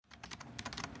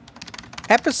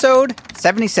Episode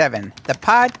 77, the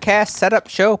Podcast Setup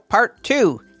Show Part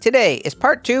 2. Today is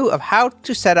Part 2 of how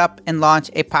to set up and launch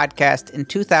a podcast in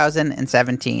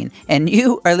 2017. And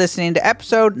you are listening to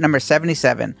episode number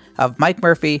 77 of Mike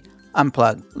Murphy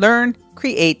Unplugged. Learn,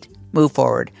 create, move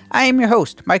forward. I am your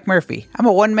host, Mike Murphy. I'm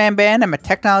a one-man band. I'm a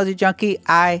technology junkie.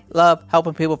 I love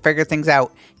helping people figure things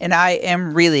out. And I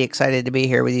am really excited to be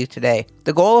here with you today.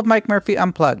 The goal of Mike Murphy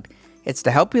Unplugged, it's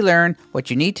to help you learn what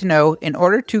you need to know in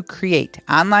order to create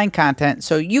online content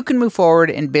so you can move forward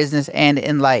in business and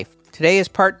in life. Today is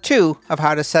part 2 of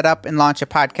how to set up and launch a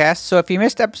podcast. So if you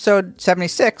missed episode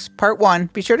 76, part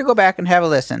 1, be sure to go back and have a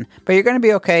listen. But you're going to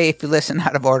be okay if you listen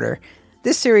out of order.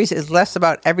 This series is less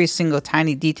about every single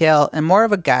tiny detail and more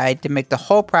of a guide to make the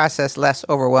whole process less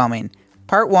overwhelming.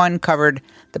 Part 1 covered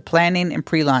the planning and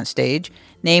pre-launch stage,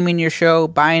 naming your show,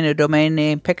 buying a domain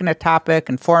name, picking a topic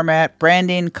and format,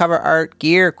 branding, cover art,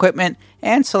 gear, equipment,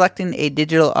 and selecting a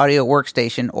digital audio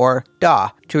workstation, or DAW,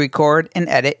 to record and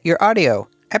edit your audio.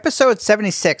 Episode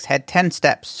 76 had 10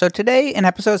 steps, so today in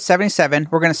episode 77,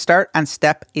 we're going to start on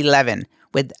step 11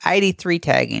 with ID3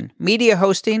 tagging, media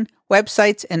hosting,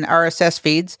 websites and RSS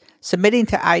feeds, submitting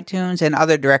to iTunes and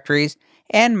other directories,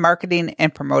 and marketing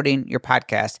and promoting your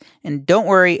podcast. And don't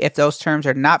worry if those terms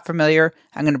are not familiar.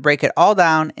 I'm going to break it all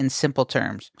down in simple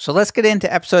terms. So let's get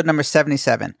into episode number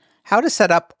 77, how to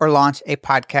set up or launch a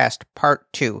podcast,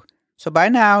 part 2. So by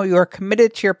now, you are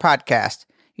committed to your podcast.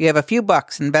 You have a few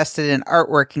bucks invested in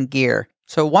artwork and gear.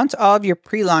 So once all of your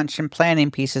pre-launch and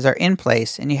planning pieces are in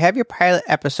place and you have your pilot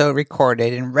episode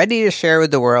recorded and ready to share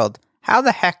with the world, how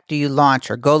the heck do you launch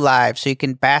or go live so you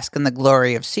can bask in the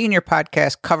glory of seeing your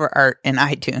podcast cover art in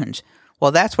iTunes?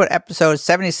 Well, that's what episode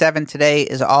 77 today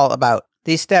is all about.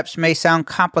 These steps may sound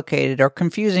complicated or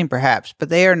confusing perhaps, but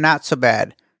they are not so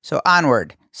bad. So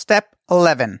onward. Step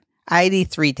 11,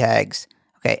 ID3 tags.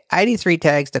 Okay, ID3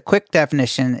 tags, the quick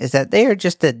definition is that they are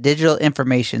just the digital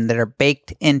information that are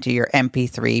baked into your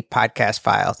MP3 podcast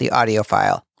file, the audio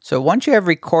file. So once you have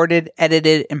recorded,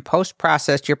 edited, and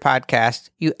post-processed your podcast,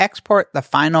 you export the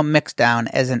final mixdown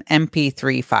as an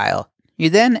MP3 file. You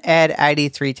then add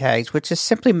ID3 tags, which is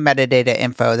simply metadata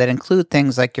info that include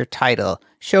things like your title,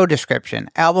 show description,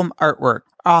 album artwork,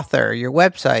 author, your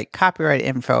website, copyright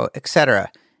info,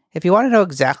 etc. If you want to know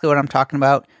exactly what I'm talking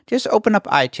about, just open up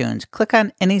iTunes, click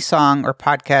on any song or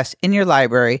podcast in your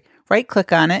library,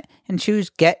 right-click on it, and choose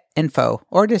Get Info,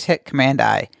 or just hit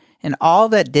Command-I. And all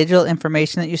that digital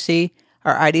information that you see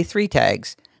are ID3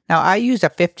 tags. Now, I use a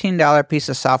 $15 piece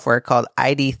of software called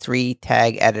ID3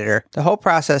 Tag Editor. The whole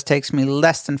process takes me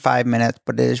less than 5 minutes,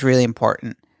 but it is really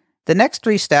important. The next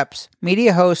 3 steps,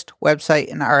 media host,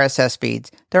 website, and RSS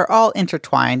feeds, they're all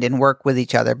intertwined and work with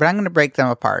each other, but I'm going to break them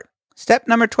apart. Step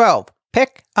number 12,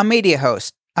 pick a media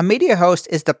host. A media host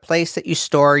is the place that you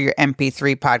store your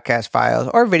MP3 podcast files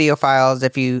or video files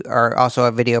if you are also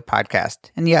a video podcast.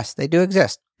 And yes, they do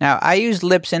exist. Now, I use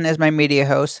Libsyn as my media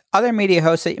host. Other media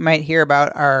hosts that you might hear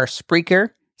about are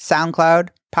Spreaker, SoundCloud,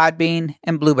 Podbean,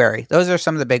 and Blueberry. Those are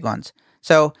some of the big ones.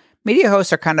 So, media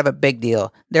hosts are kind of a big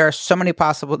deal. There are so many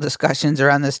possible discussions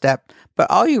around this step, but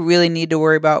all you really need to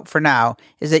worry about for now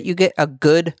is that you get a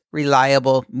good,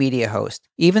 reliable media host.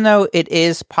 Even though it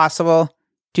is possible,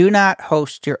 do not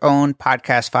host your own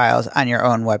podcast files on your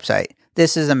own website.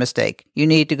 This is a mistake. You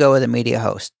need to go with a media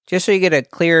host. Just so you get a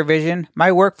clearer vision,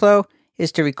 my workflow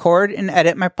is to record and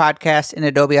edit my podcast in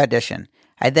Adobe Audition.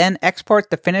 I then export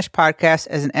the finished podcast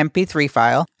as an MP3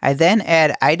 file. I then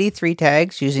add ID3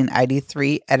 tags using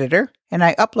ID3 Editor, and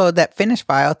I upload that finished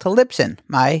file to Libsyn,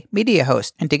 my media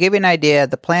host. And to give you an idea,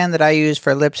 the plan that I use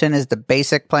for Libsyn is the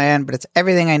basic plan, but it's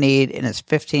everything I need, and it's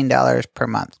 $15 per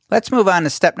month. Let's move on to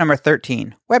step number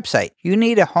 13, website. You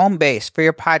need a home base for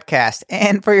your podcast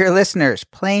and for your listeners,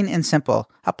 plain and simple.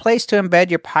 A place to embed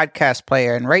your podcast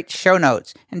player and write show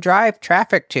notes and drive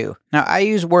traffic to. Now, I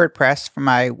use WordPress for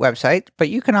my website, but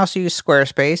you can also use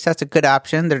Squarespace. That's a good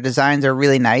option. Their designs are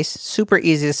really nice, super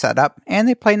easy to set up, and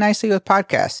they play nicely with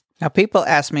podcasts. Now, people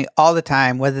ask me all the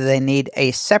time whether they need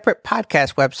a separate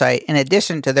podcast website in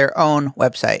addition to their own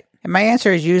website. And my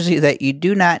answer is usually that you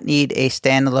do not need a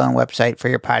standalone website for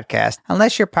your podcast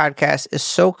unless your podcast is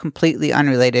so completely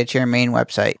unrelated to your main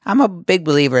website. I'm a big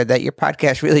believer that your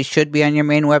podcast really should be on your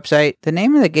main website. The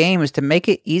name of the game is to make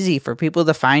it easy for people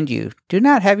to find you. Do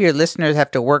not have your listeners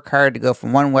have to work hard to go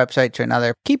from one website to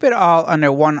another. Keep it all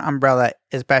under one umbrella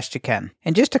as best you can.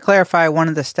 And just to clarify one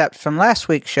of the steps from last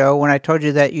week's show when I told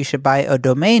you that you should buy a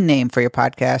domain name for your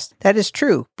podcast, that is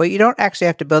true, but you don't actually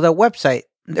have to build a website.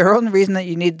 The only reason that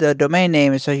you need the domain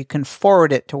name is so you can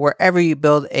forward it to wherever you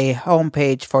build a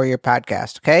homepage for your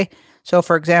podcast, okay? So,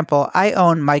 for example, I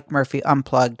own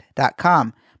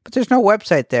MikeMurphyUnplugged.com, but there's no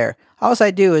website there. All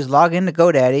I do is log into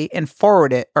GoDaddy and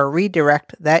forward it or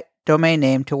redirect that domain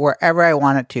name to wherever I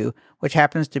want it to, which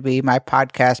happens to be my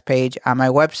podcast page on my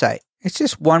website. It's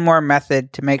just one more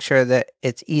method to make sure that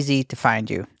it's easy to find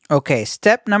you. Okay,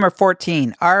 step number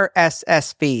 14,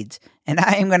 RSS feeds. And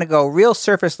I am going to go real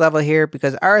surface level here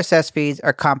because RSS feeds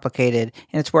are complicated,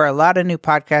 and it's where a lot of new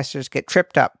podcasters get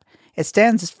tripped up. It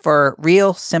stands for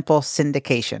Real Simple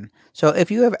Syndication. So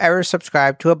if you have ever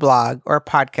subscribed to a blog or a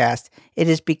podcast, it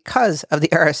is because of the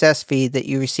RSS feed that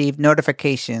you receive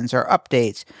notifications or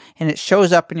updates, and it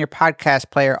shows up in your podcast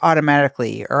player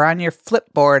automatically or on your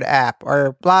Flipboard app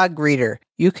or blog reader.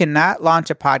 You cannot launch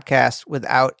a podcast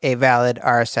without a valid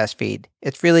RSS feed.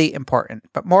 It's really important,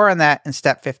 but more on that in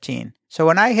step 15. So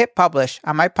when I hit publish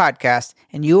on my podcast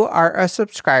and you are a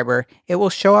subscriber, it will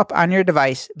show up on your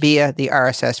device via the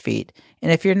RSS feed.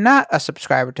 And if you're not a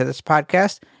subscriber to this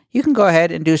podcast, you can go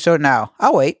ahead and do so now.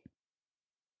 I'll wait.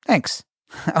 Thanks.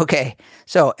 Okay,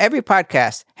 so every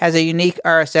podcast has a unique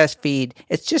RSS feed.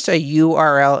 It's just a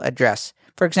URL address.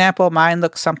 For example, mine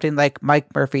looks something like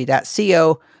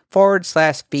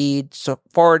mikemurphy.co/feed,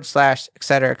 /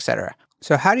 etc.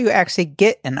 So how do you actually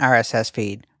get an RSS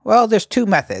feed? Well, there's two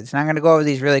methods, and I'm going to go over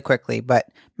these really quickly, but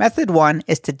method one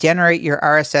is to generate your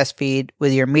RSS feed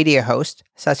with your media host,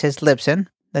 such as Libsyn.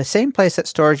 The same place that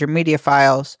stores your media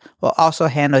files will also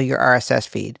handle your RSS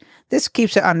feed. This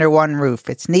keeps it under one roof.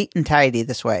 It's neat and tidy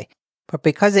this way. But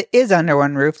because it is under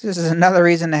one roof, this is another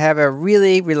reason to have a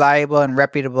really reliable and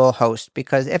reputable host,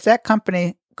 because if that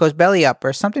company goes belly up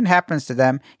or something happens to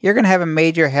them, you're going to have a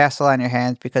major hassle on your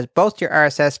hands because both your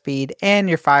RSS feed and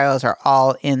your files are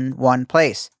all in one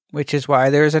place, which is why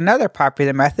there's another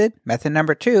popular method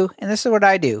number 2, and this is what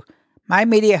I do. My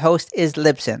media host is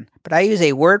Libsyn, but I use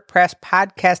a WordPress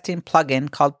podcasting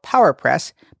plugin called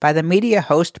PowerPress by the media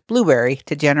host Blueberry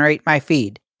to generate my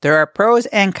feed. There are pros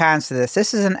and cons to this.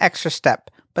 This is an extra step.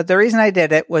 But the reason I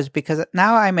did it was because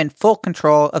now I'm in full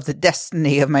control of the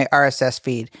destiny of my RSS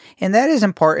feed. And that is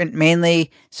important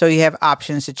mainly so you have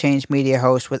options to change media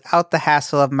hosts without the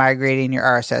hassle of migrating your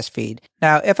RSS feed.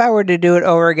 Now, if I were to do it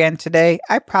over again today,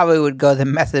 I probably would go the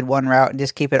method one route and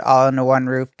just keep it all under one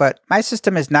roof. But my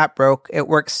system is not broke. It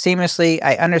works seamlessly.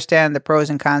 I understand the pros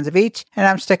and cons of each, and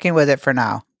I'm sticking with it for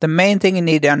now. The main thing you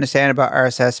need to understand about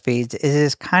RSS feeds is it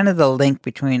is kind of the link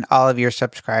between all of your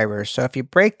subscribers. So if you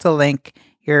break the link,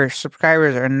 your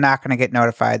subscribers are not going to get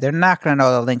notified. They're not going to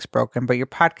know the link's broken, but your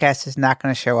podcast is not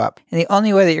going to show up. And the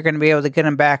only way that you're going to be able to get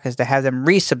them back is to have them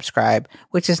resubscribe,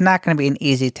 which is not going to be an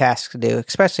easy task to do,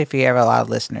 especially if you have a lot of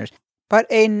listeners.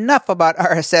 But enough about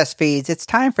RSS feeds. It's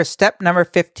time for step number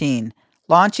 15,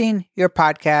 launching your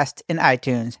podcast in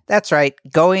iTunes. That's right,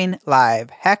 going live.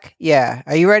 Heck yeah.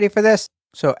 Are you ready for this?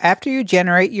 So after you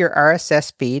generate your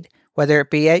RSS feed, whether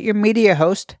it be at your media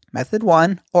host, method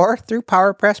 1, or through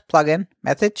PowerPress plugin,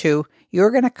 method 2,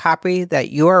 you're going to copy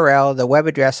that URL, the web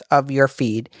address of your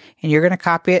feed, and you're going to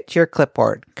copy it to your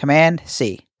clipboard, Command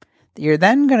C. You're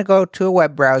then going to go to a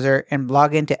web browser and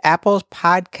log into Apple's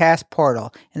podcast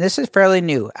portal. And this is fairly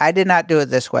new. I did not do it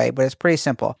this way, but it's pretty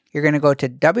simple. You're going to go to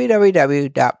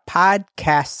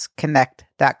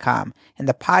www.podcastconnect.com, and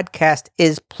the podcast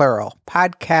is plural,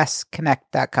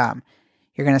 podcastconnect.com.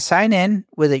 You're going to sign in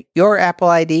with your Apple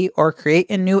ID or create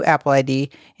a new Apple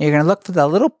ID, and you're going to look for the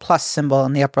little plus symbol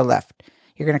in the upper left.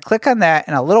 You're going to click on that,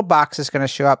 and a little box is going to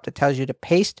show up that tells you to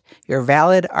paste your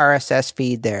valid RSS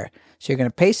feed there. So you're going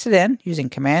to paste it in using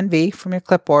Command V from your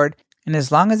clipboard, and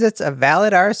as long as it's a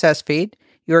valid RSS feed,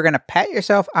 you are going to pat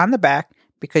yourself on the back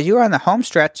because you are on the home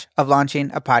stretch of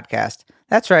launching a podcast.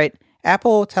 That's right.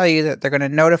 Apple will tell you that they're going to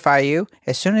notify you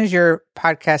as soon as your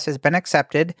podcast has been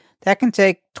accepted. That can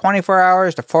take 24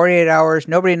 hours to 48 hours.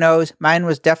 Nobody knows. Mine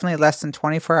was definitely less than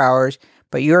 24 hours,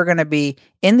 but you're going to be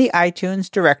in the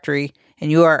iTunes directory and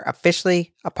you are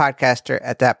officially a podcaster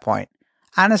at that point.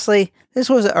 Honestly, this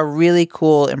was a really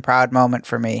cool and proud moment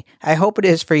for me. I hope it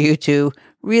is for you too.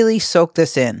 Really soak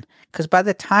this in, because by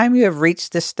the time you have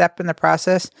reached this step in the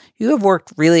process, you have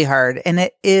worked really hard, and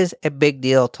it is a big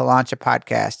deal to launch a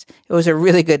podcast. It was a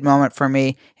really good moment for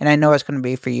me, and I know it's going to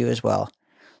be for you as well.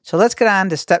 So let's get on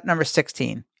to step number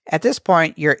 16. At this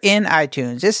point, you're in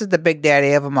iTunes. This is the big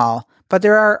daddy of them all, but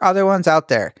there are other ones out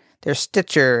there. There's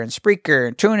Stitcher and Spreaker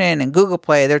and TuneIn and Google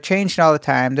Play. They're changing all the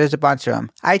time. There's a bunch of them.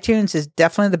 iTunes is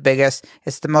definitely the biggest.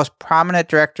 It's the most prominent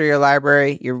directory or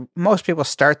library. Most people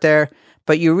start there,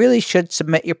 but you really should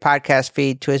submit your podcast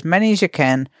feed to as many as you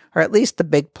can, or at least the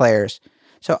big players.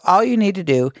 So all you need to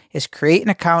do is create an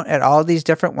account at all these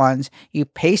different ones. You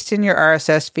paste in your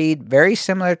RSS feed, very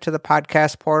similar to the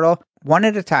podcast portal. one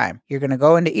at a time. You're going to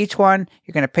go into each one,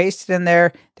 you're going to paste it in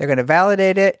there, they're going to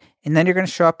validate it, and then you're going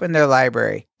to show up in their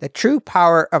library. The true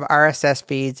power of RSS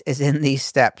feeds is in these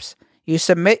steps. You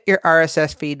submit your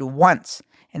RSS feed once,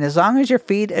 and as long as your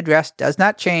feed address does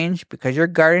not change because you're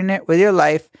guarding it with your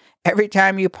life, every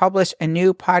time you publish a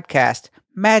new podcast,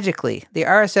 magically, the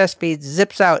RSS feed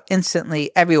zips out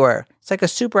instantly everywhere. It's like a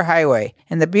superhighway.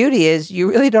 And the beauty is you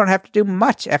really don't have to do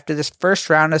much after this first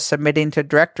round of submitting to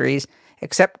directories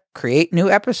except create new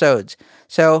episodes.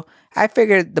 So I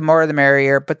figured the more the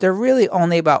merrier, but there are really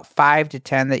only about 5 to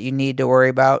 10 that you need to worry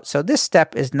about. So this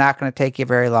step is not going to take you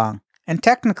very long. And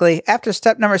technically, after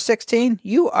step number 16,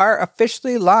 you are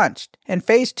officially launched and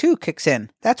phase 2 kicks in.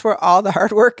 That's where all the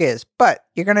hard work is, but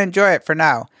you're going to enjoy it for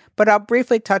now. But I'll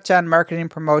briefly touch on marketing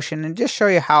promotion and just show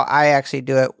you how I actually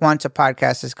do it once a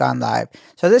podcast has gone live.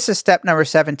 So this is step number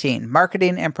 17,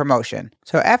 marketing and promotion.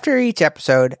 So after each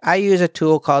episode, I use a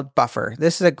tool called Buffer.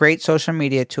 This is a great social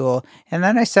media tool. And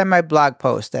then I send my blog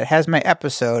post that has my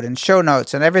episode and show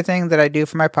notes and everything that I do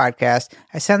for my podcast.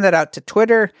 I send that out to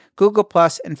Twitter, Google+,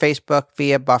 and Facebook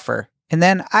via Buffer. And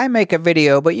then I make a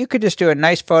video, but you could just do a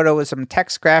nice photo with some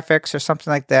text graphics or something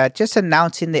like that, just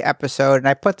announcing the episode. And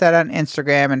I put that on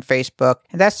Instagram and Facebook.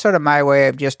 And that's sort of my way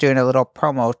of just doing a little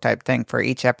promo type thing for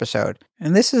each episode.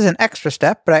 And this is an extra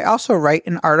step, but I also write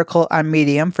an article on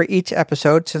Medium for each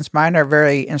episode since mine are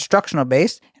very instructional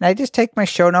based. And I just take my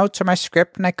show notes or my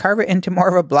script and I carve it into more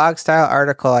of a blog style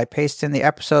article. I paste in the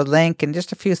episode link and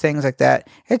just a few things like that.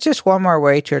 It's just one more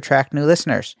way to attract new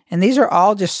listeners. And these are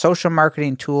all just social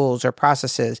marketing tools or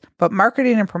processes. But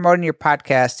marketing and promoting your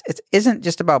podcast, it isn't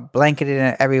just about blanketing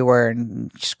it everywhere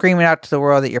and screaming out to the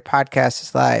world that your podcast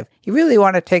is live. You really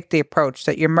want to take the approach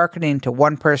that you're marketing to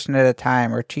one person at a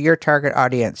time or to your target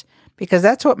audience, because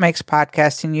that's what makes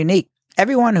podcasting unique.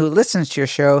 Everyone who listens to your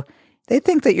show, they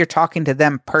think that you're talking to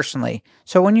them personally.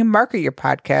 So when you market your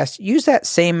podcast, use that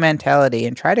same mentality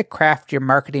and try to craft your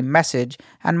marketing message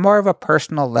on more of a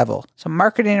personal level. So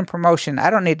marketing and promotion, I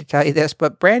don't need to tell you this,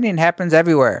 but branding happens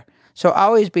everywhere. So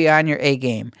always be on your A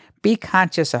game. Be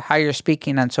conscious of how you're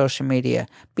speaking on social media.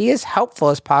 Be as helpful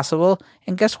as possible.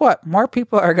 And guess what? More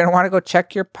people are going to want to go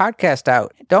check your podcast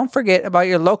out. Don't forget about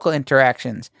your local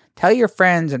interactions. Tell your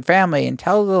friends and family and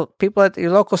tell the people at your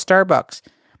local Starbucks.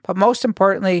 But most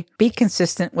importantly, be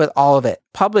consistent with all of it.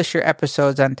 Publish your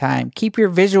episodes on time. Keep your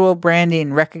visual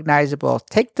branding recognizable.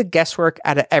 Take the guesswork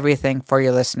out of everything for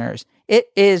your listeners.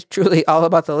 It is truly all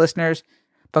about the listeners.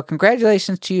 But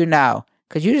congratulations to you now,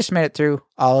 because you just made it through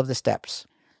all of the steps.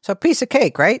 So piece of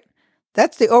cake, right?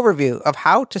 That's the overview of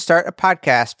how to start a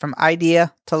podcast from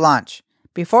idea to launch.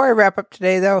 Before I wrap up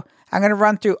today, though, I'm going to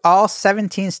run through all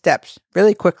 17 steps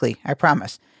really quickly, I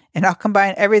promise. And I'll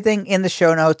combine everything in the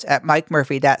show notes at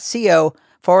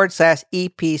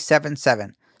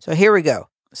mikemurphy.co/EP77. So here we go.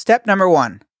 Step number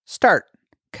 1, start.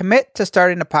 Commit to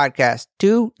starting a podcast.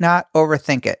 Do not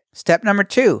overthink it. Step number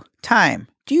 2, time.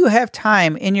 Do you have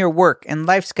time in your work and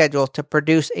life schedule to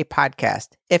produce a podcast?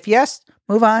 If yes,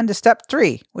 move on to step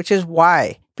 3, which is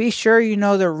why. Be sure you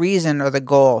know the reason or the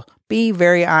goal. Be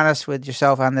very honest with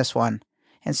yourself on this one.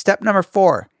 And step number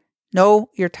 4, know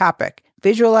your topic.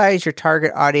 Visualize your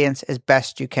target audience as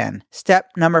best you can.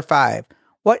 Step number 5,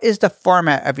 what is the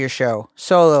format of your show?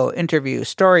 Solo, interview,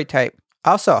 story type.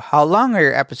 Also, how long are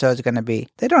your episodes going to be?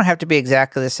 They don't have to be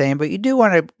exactly the same, but you do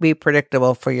want to be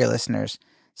predictable for your listeners.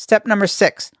 Step number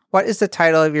 6, what is the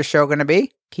title of your show going to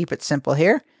be? Keep it simple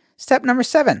here. Step number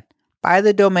 7, buy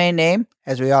the domain name.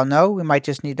 As we all know, we might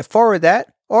just need to forward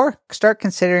that or start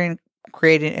considering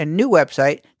creating a new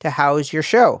website to house your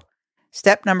show.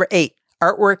 Step number 8,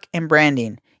 artwork and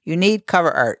branding. You need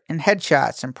cover art and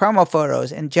headshots and promo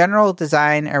photos and general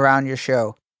design around your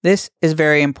show. This is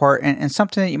very important and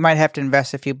something that you might have to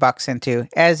invest a few bucks into,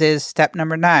 as is step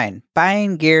number 9,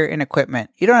 buying gear and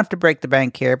equipment. You don't have to break the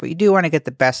bank here, but you do want to get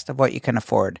the best of what you can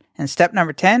afford. And step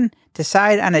number 10,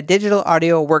 decide on a digital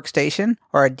audio workstation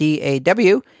or a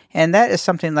DAW, and that is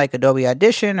something like Adobe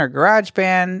Audition or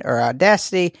GarageBand or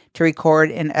Audacity to record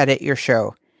and edit your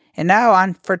show. And now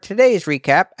on for today's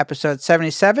recap, episode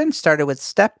 77 started with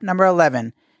step number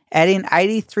 11, adding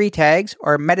ID3 tags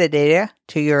or metadata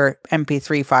to your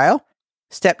MP3 file.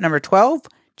 Step number 12,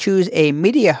 choose a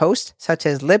media host such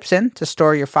as Libsyn to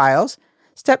store your files.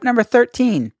 Step number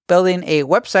 13, building a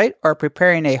website or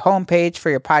preparing a homepage for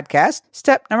your podcast.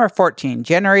 Step number 14,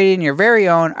 generating your very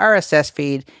own RSS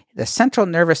feed, the central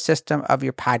nervous system of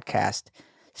your podcast.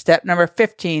 Step number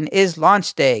 15 is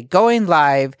launch day, going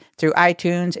live through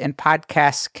iTunes and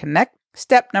Podcasts Connect.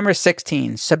 Step number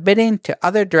 16, submitting to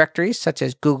other directories such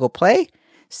as Google Play.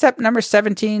 Step number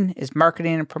 17 is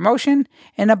marketing and promotion,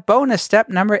 and a bonus step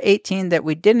number 18 that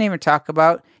we didn't even talk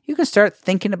about. You can start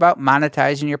thinking about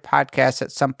monetizing your podcast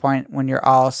at some point when you're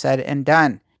all said and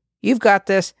done. You've got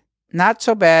this. Not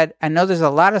so bad. I know there's a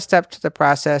lot of steps to the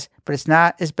process, but it's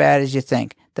not as bad as you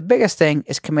think. The biggest thing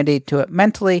is committing to it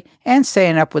mentally and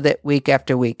staying up with it week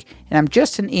after week. And I'm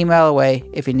just an email away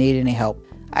if you need any help.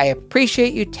 I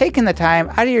appreciate you taking the time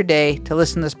out of your day to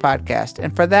listen to this podcast.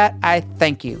 And for that, I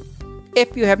thank you.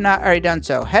 If you have not already done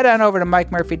so, head on over to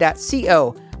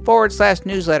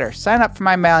mikemurphy.co/newsletter. Sign up for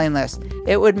my mailing list.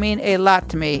 It would mean a lot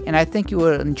to me, and I think you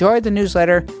will enjoy the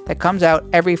newsletter that comes out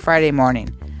every Friday morning.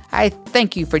 I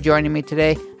thank you for joining me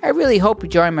today. I really hope you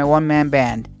join my one-man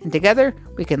band, and together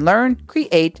we can learn,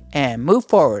 create, and move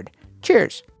forward.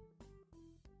 Cheers.